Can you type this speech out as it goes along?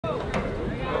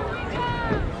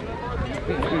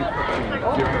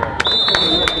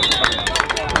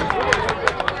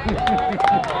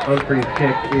Humphrey's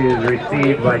kick is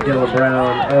received by Dylan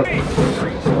Brown of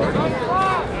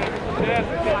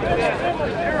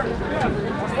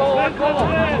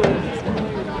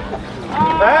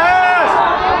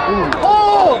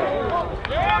Hold!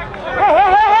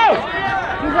 Hey!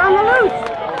 He's on the loose!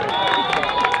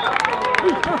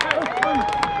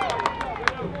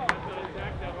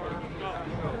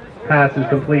 Pass is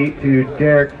complete to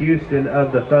Derek Houston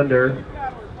of the Thunder.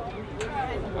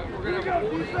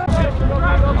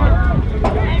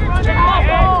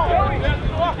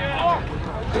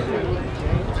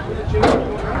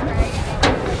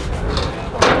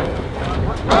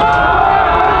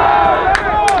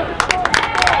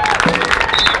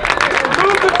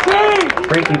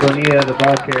 Frankie Bonilla, the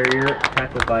ball carrier,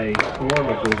 tackled by a swarm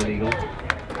of Golden Eagles.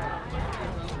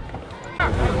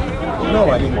 No,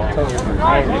 I didn't tell you.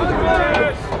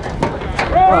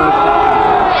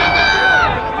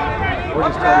 We're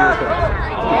just telling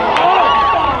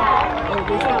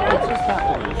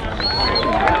you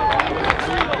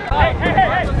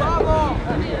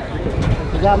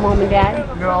Is that mom and dad?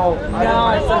 No. No,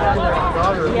 it's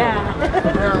daughter. Yeah.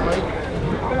 Apparently.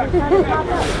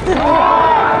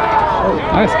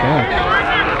 Nice catch.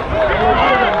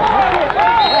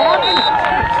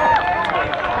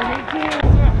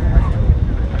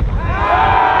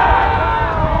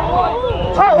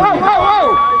 Whoa!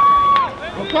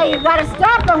 Okay, you gotta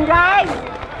stop them, guys.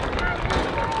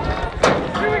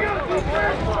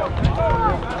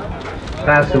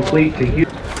 Pass complete to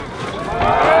Houston.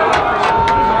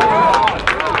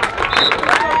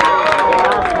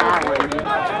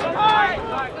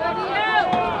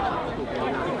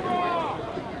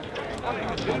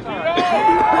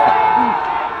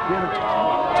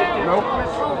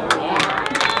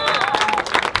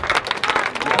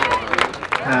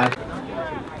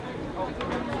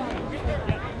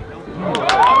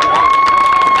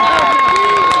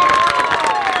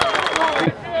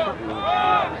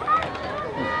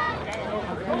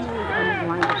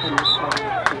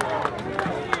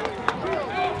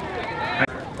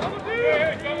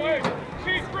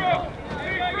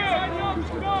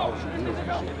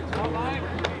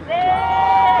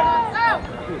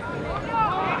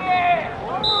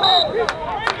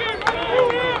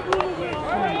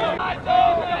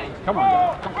 Come on,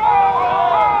 guys.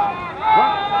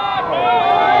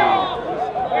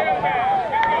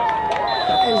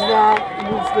 Is that,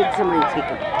 did somebody take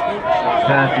a picture?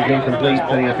 Pass is incomplete,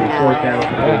 setting up a fourth down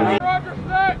for Golden Eagles.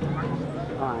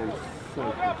 I'm so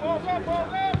confused.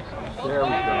 There we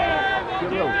go. Get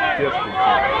a little distance.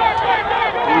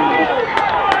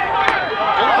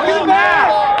 Look at the back!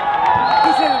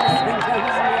 He said it was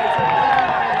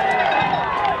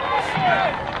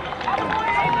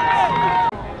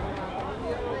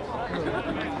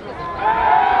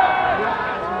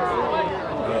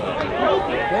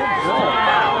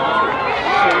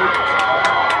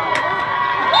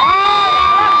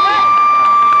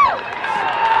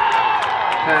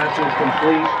Pass is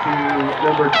complete to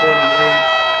number 28,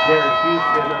 Derek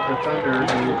Houston of the Thunder,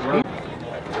 who runs.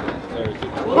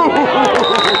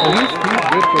 He's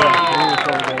good for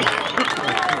that.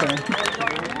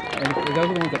 And those are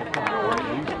the ones that are caught.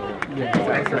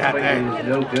 Yeah. Extra point is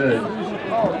no good.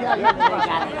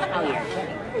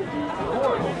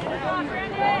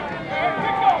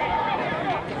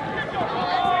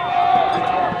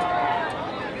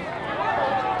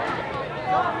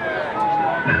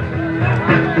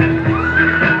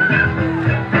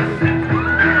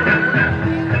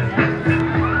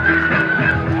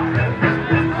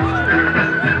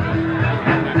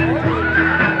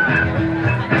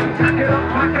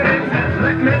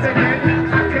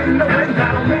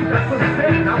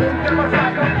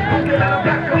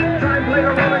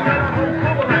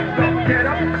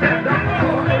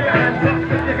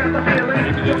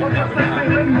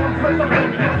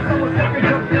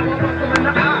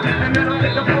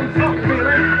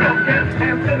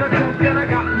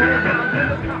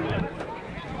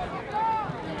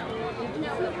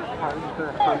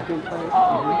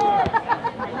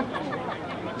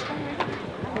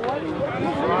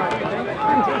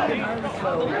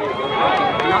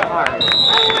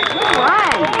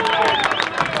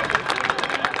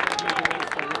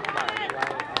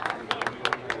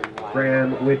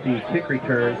 Graham with the kick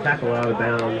return, tackle out of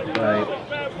bounds by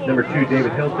number 2,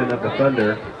 David Hilton of the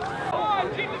Thunder.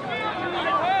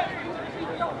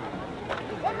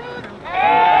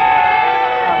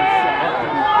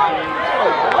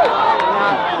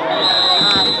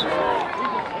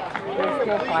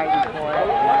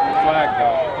 Flag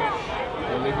though.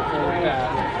 They'll leave it forward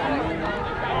pass.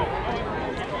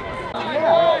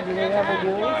 ever do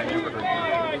anything?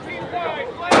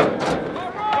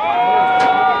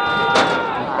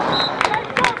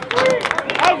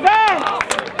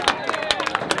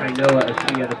 I know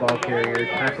Asia, the ball carrier,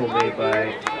 tackle made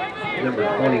by number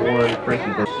 21,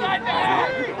 Frankie Burke.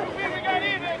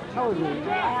 Told you,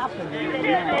 what happened?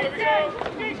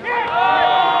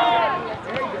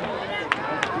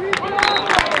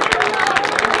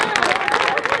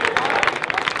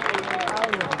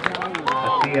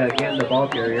 Asia again, the ball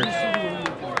carrier.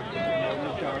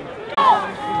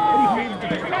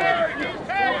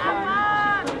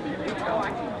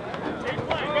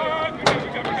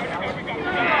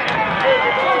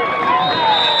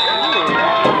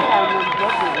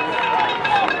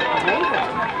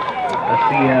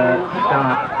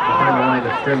 Stop behind the line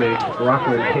of scrimmage.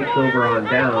 Rocklin takes over on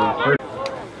down. First.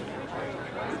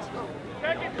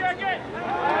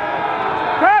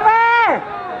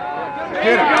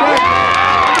 Get it!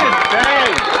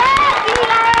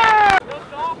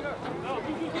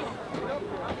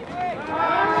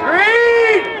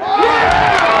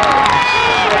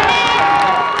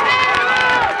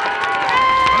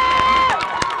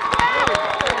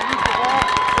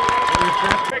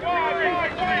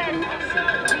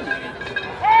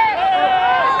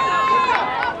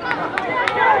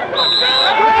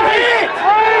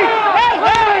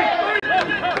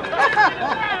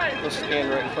 Stand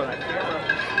right in front of the camera.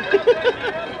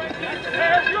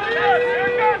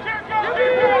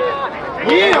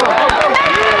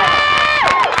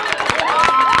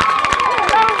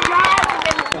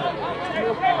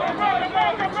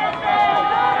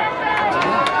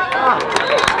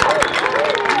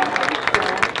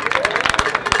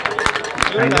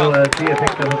 I know Tia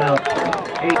picked up about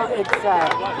 8. It's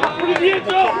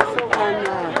the castle and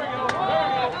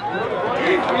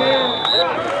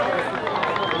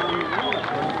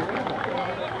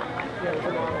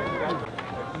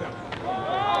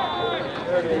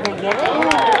Did they get it?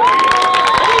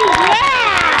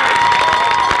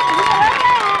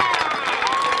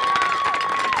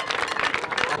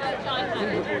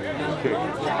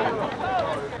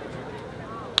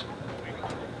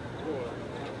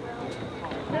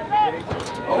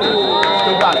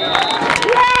 Still got it.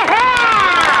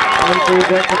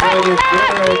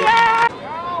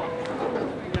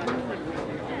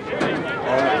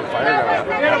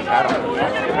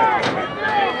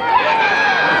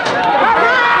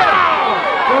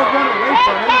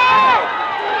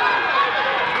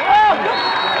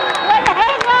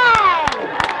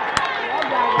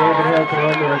 David Hill to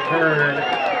run the return,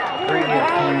 bring it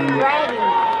to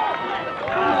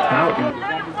Boughton.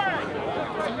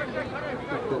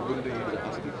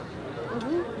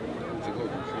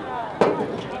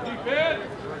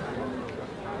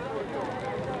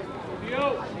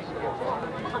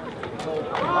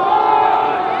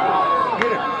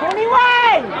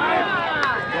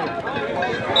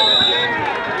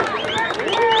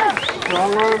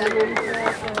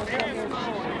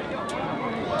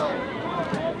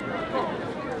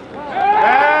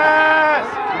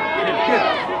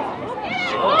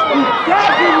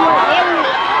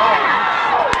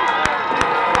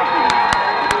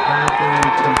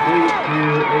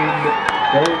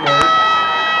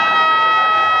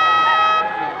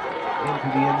 Into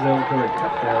the end zone for a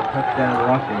touchdown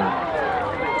Rocklin.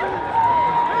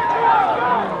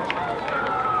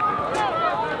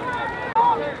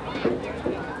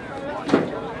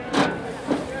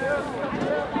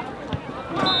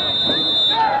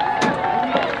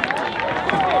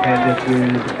 And this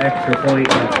is extra point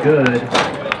is good.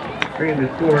 Bring him to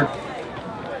score.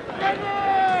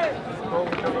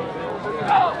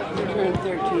 13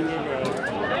 today.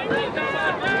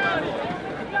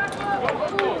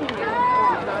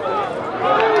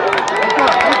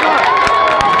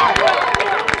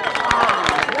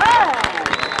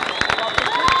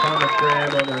 Thomas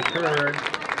Graham on the return.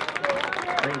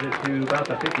 Brings it to about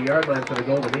the 50-yard line for the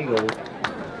Golden Eagles.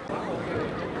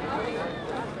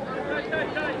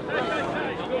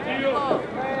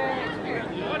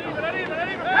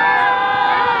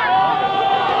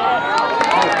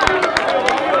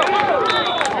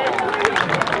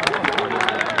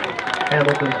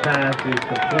 Hamilton's pass is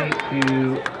complete to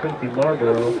Quincy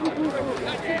Marlboro.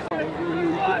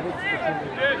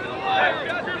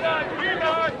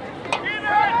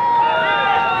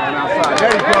 And outside.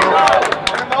 There you go.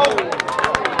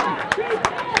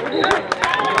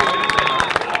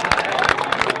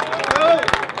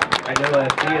 I know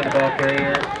Tia, the ball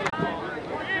carrier.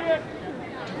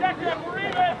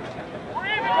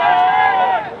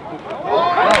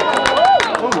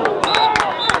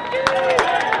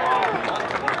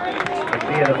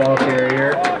 The ball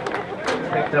carrier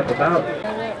picked up about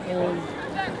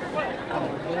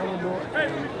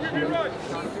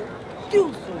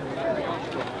do so.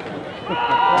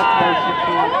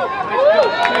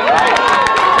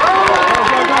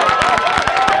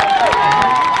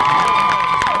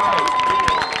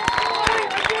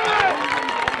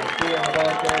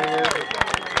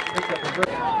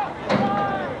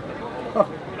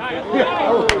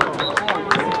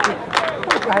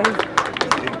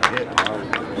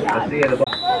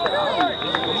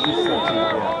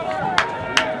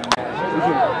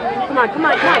 Come on, come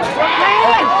on, come on.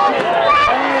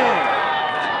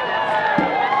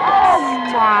 Oh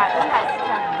my, that's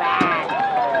so bad.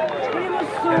 It was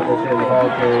so Hamilton, the ball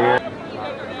carrier.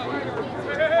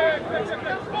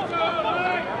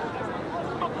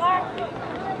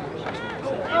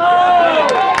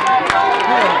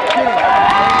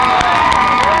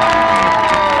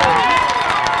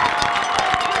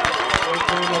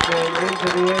 Into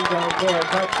the end zone for a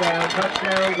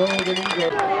touchdown, Golden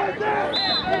Eagles.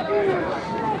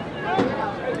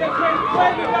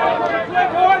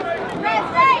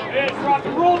 It's rock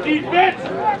and roll defense.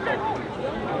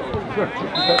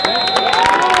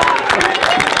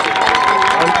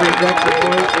 Unprotected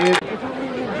point is. It's only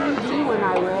the DG when I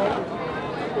read.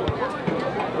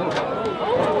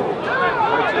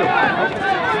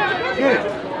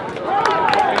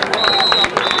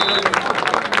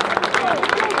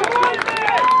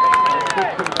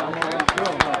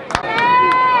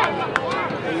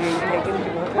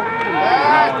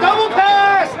 Double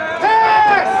pass!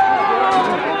 Pass!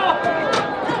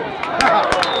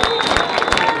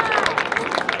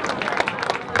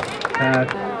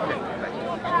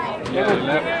 Yeah, they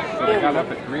left. So they got up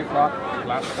at 3 o'clock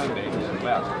last Sunday and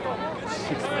left.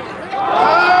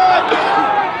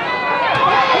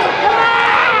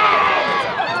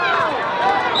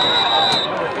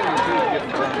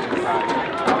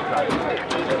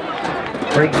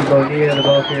 Frankie Bonilla, the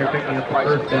ball carrier, picking up the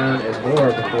first down and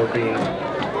more before being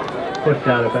pushed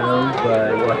out of bounds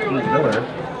by Joaquin Miller.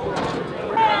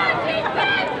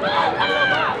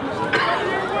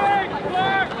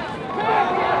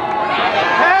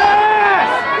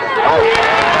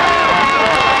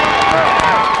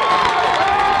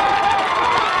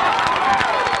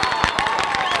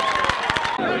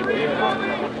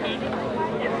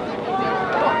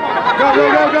 Go, go,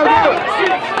 go, go, go!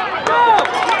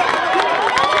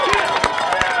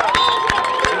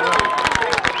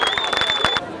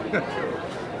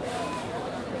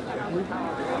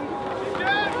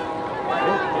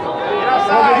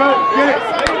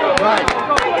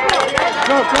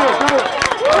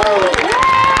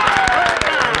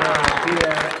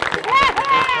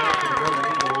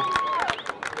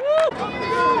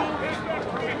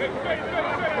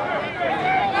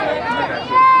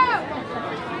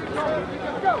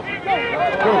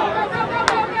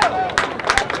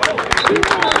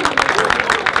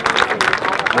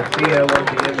 Garcia once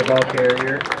again, the ball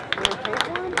carrier.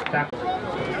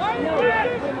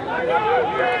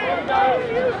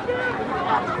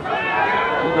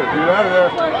 You better get out of there.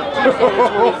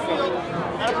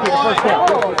 First down.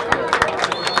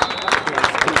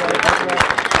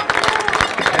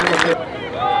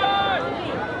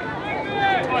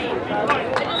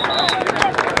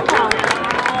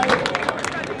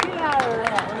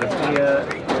 Garcia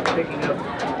picking up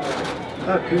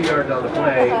about 2 yards on the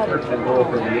play. First and goal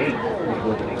from the 8, which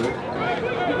was an Eagle.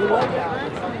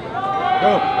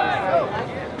 Go.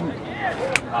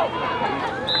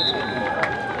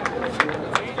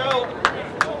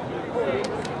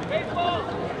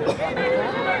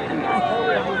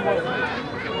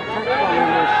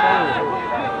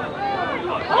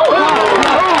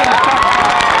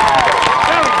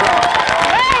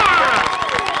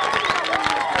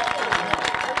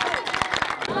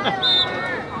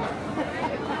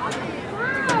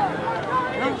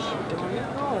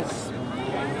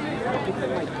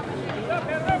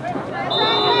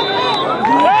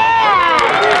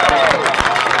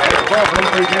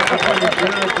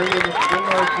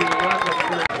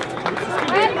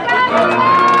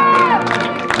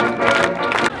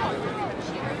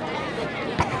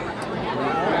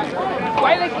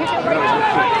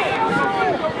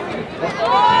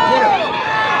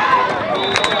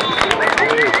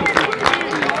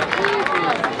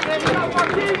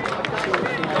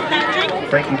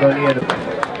 Frankie Bonilla.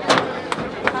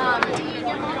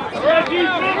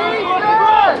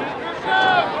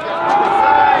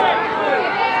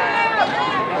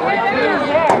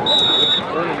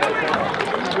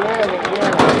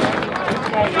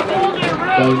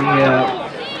 Bonilla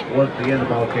once again the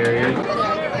ball carrier.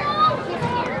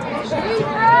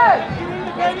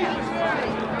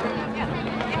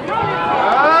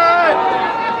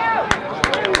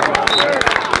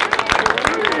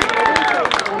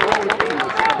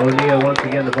 O'Neill once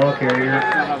again the ball carrier.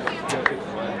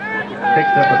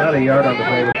 Picks up about a yard on the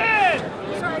play.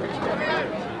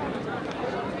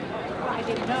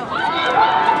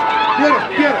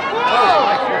 Get him!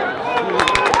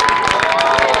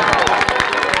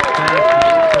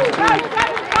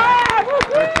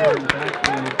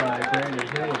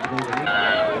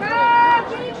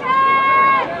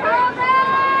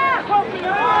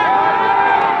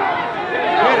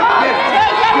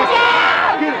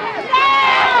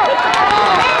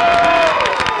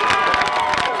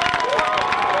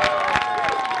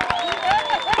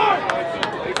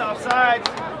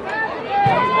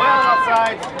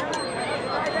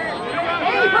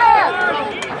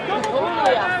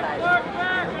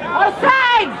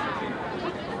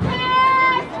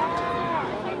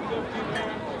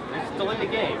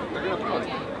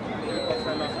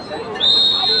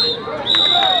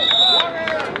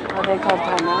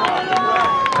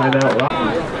 Timeout, Rock.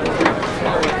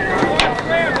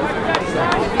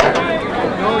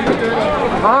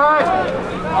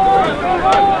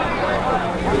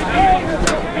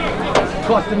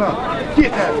 Bust him up.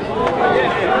 Get that.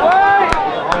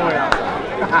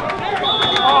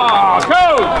 Oh,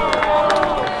 coach!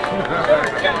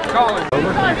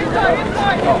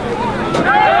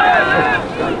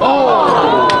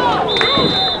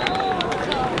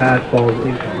 Pass ball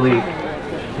incomplete.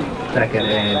 Second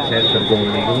and 10 for the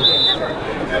Golden Eagles.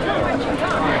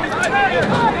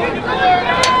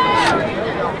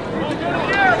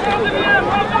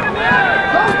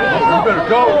 You better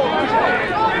go.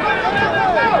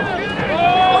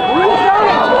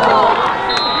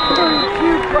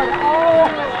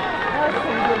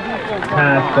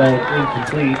 Pass ball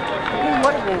incomplete.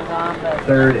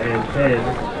 Third and 10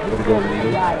 for the Golden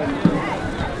Eagles.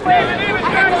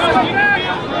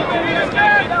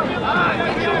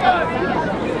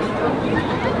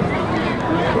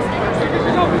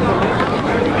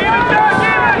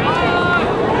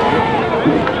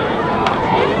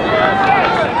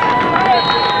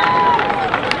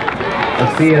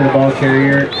 Garcia, the ball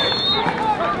carrier,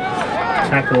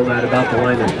 tackled at about the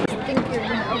line of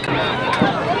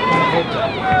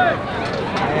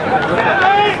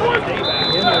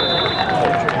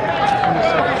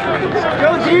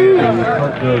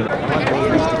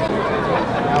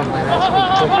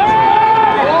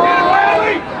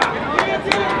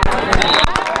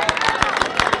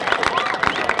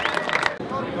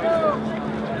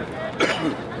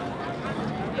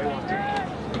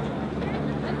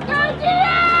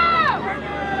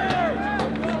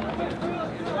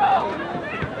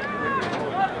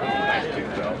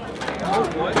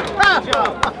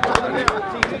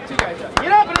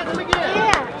Get up and hit them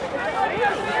again.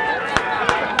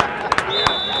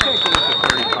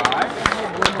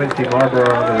 Quincy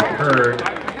Marlborough on the return.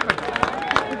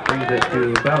 Brings it to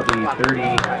about the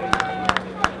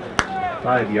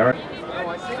 35 yard.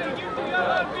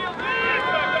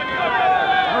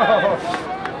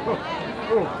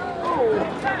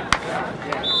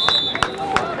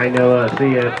 I know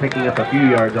Sia picking up a few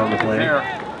yards on the play. There.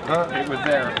 It was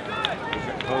there.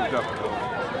 It closed up.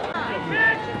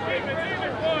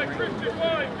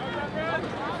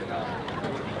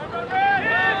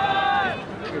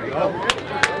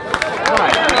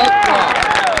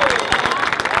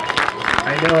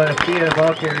 I know Sia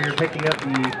ball carrier picking up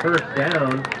the first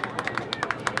down.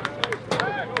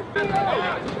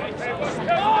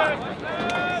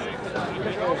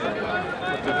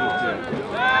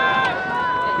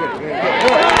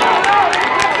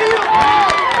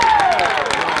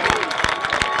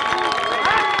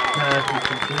 Pass is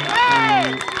complete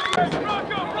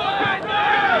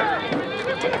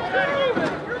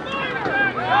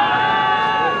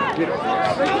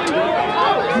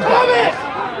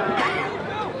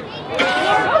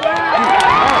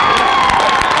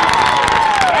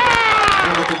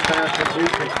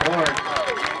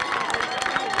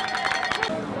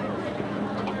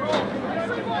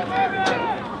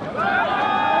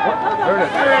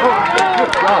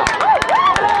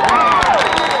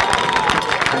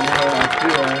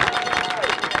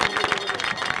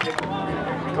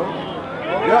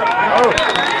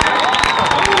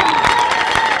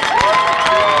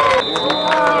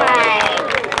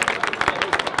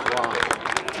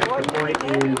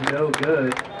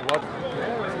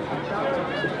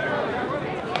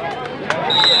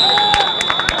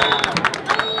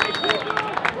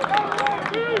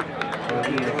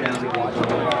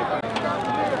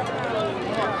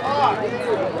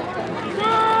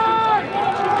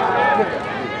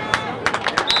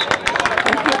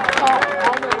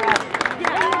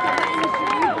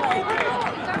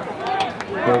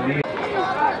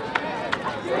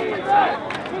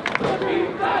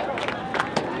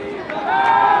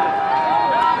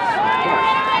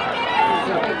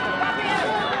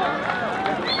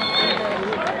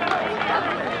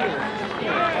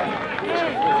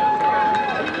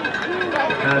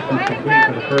Pass is complete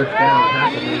for the first down.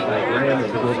 Tackled made by Graham of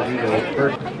the Golden Eagles.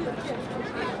 First.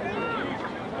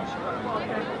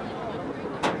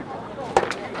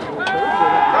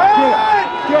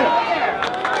 Get it!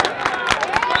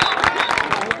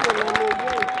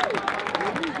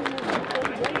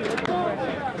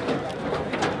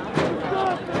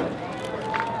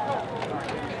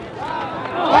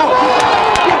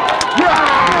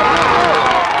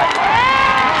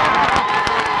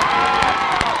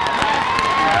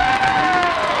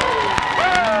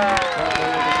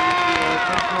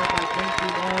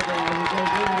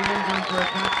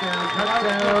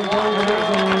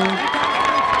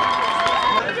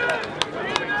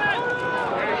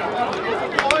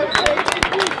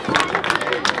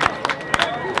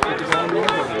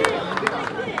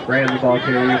 Graham, the ball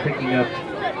carrier, picking up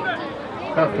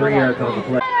about 3 yards on the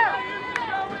play.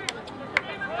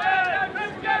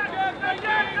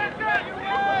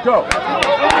 Go!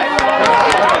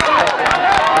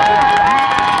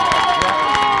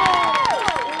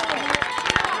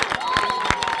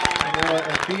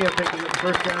 Garcia picking up the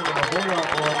first down and a whole lot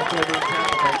more before being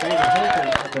tackled by David Holton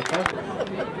of the Thunder.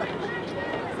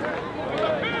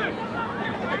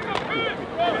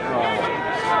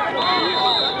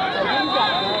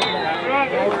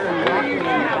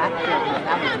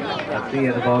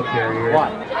 Garcia, the ball carrier.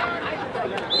 What?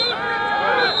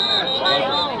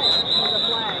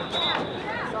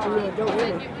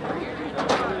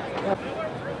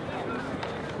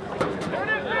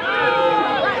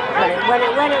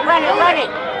 Run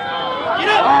it! Get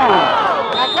up! Oh.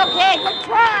 That's okay, good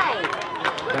try!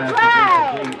 Good try!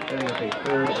 Setting up a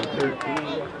 3rd and 13.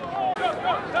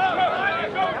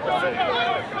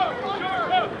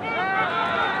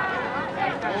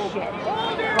 Shit.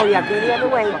 Oh yeah, go the other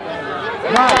way.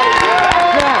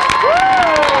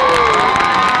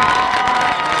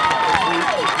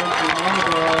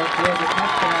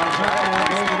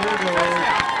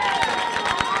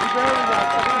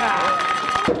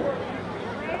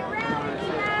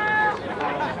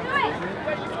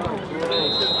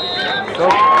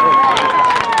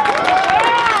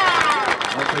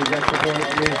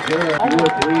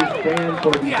 Please stand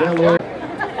for the Delaware.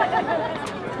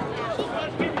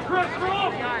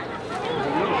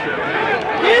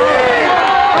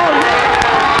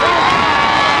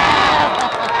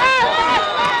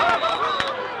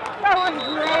 That was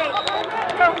great.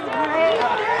 That was great.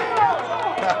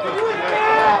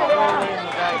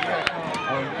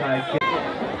 Onside kick.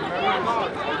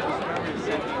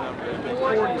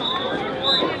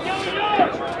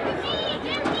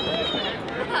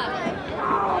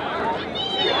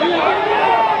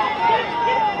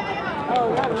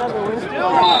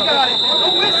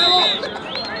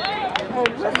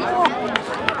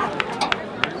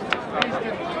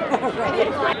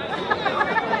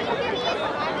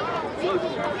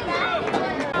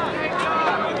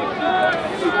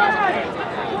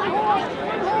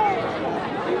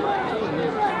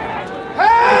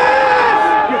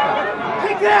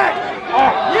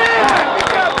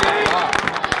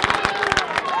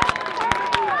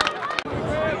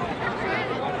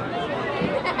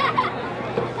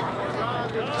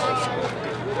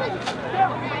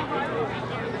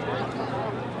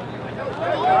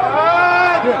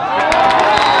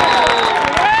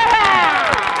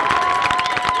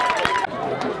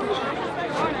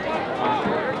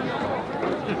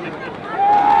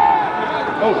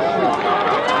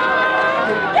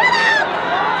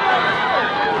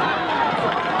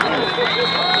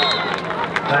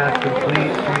 Pass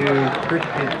complete to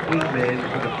Christian Kingman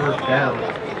for the first down.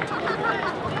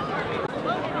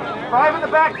 5 in the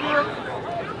backfield.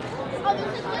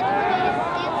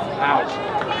 Ouch.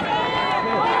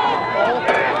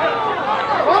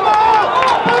 Come on!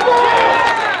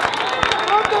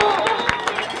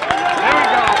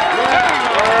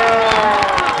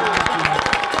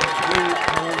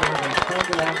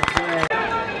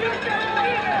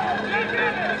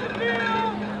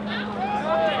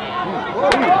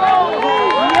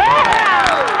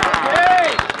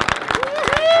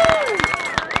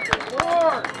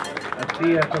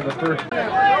 Garcia for the first.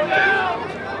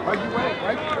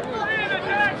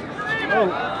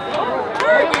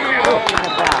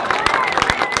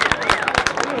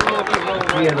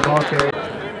 Garcia, the ball carrier.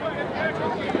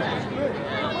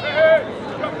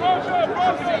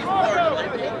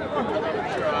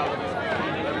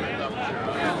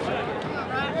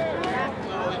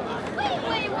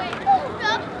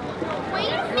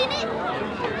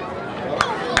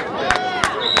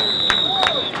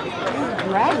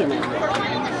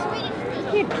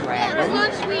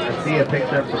 Garcia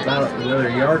picks up about another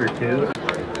yard or two.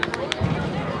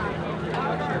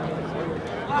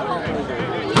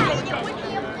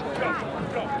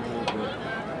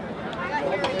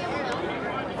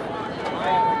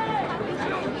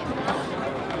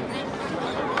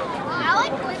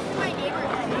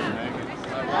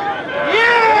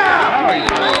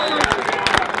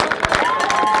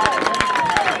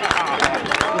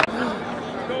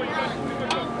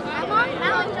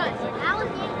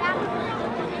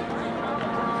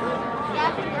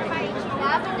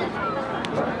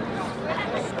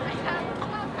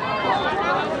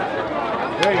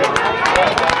 There you go.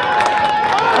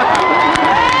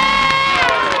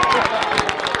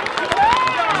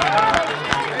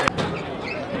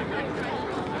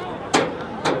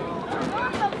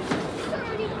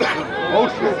 Oh,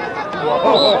 shit.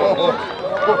 Whoa.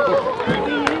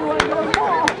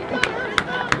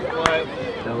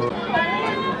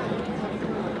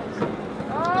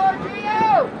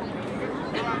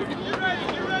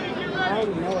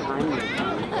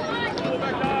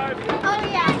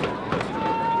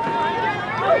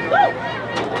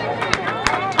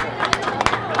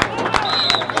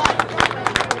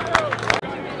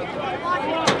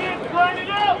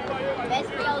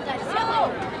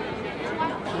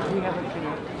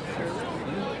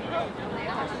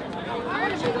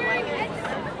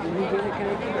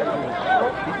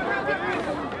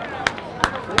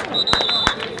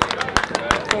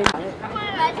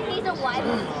 Imagine he's a wide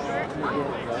receiver.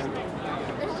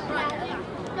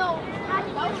 No,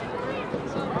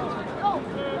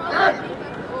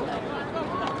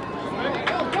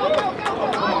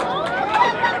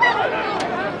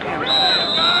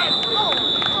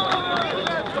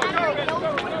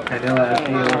 I know I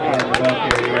see you looking at the ball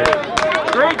carrier.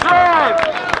 Great drive!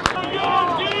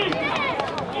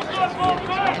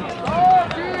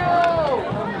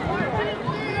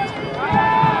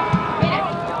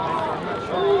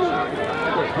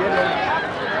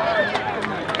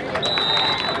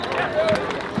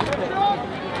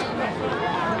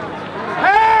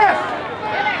 Pass!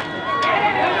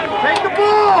 Take the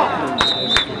ball!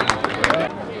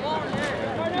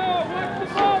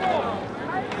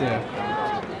 Yeah.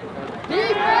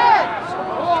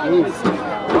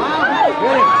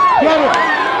 Get it!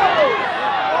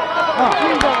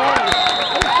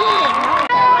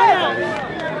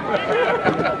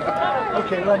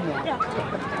 Okay, run now.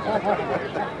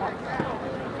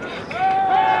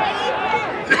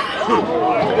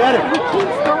 Get it!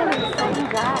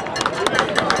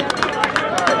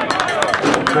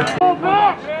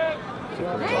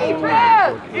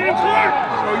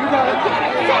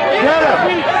 Get it!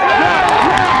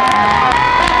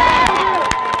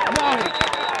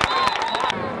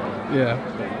 Yeah.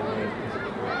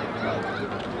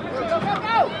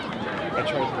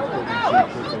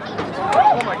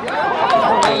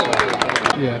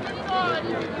 Yeah.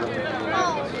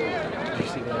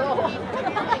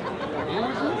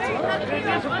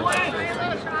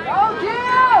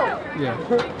 Yeah.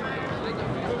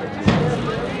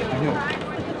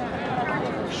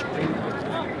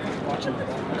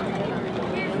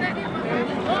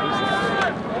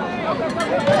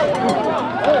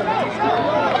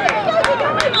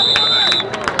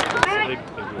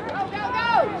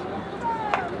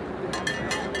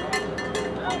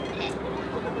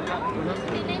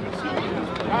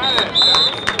 go!